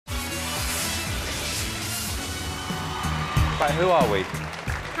Right, who are we?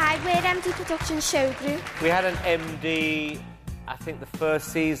 Hi, we're MD Productions Showgroup. We had an MD, I think, the first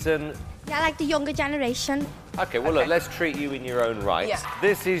season. Yeah, like the younger generation. OK, well, look, let's treat you in your own right. Yeah.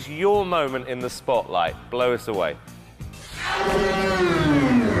 This is your moment in the spotlight. Blow us away.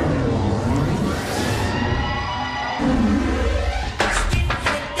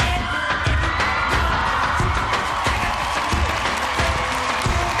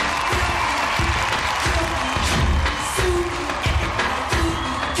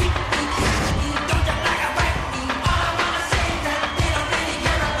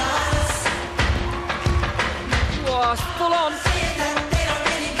 Full on.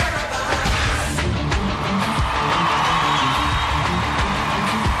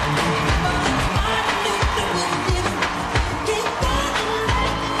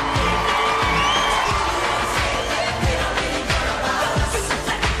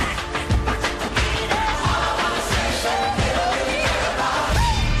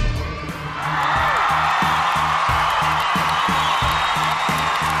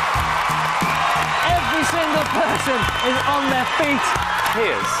 Person is on their feet.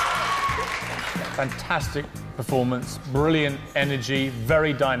 Here's. Fantastic performance, brilliant energy,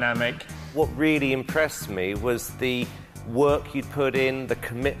 very dynamic. What really impressed me was the work you put in, the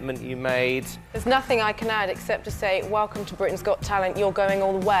commitment you made. There's nothing I can add except to say, welcome to Britain's Got Talent. You're going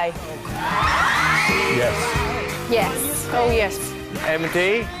all the way. Yes. Yes. Oh, yes.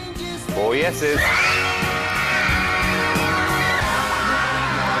 MD, 4 yeses.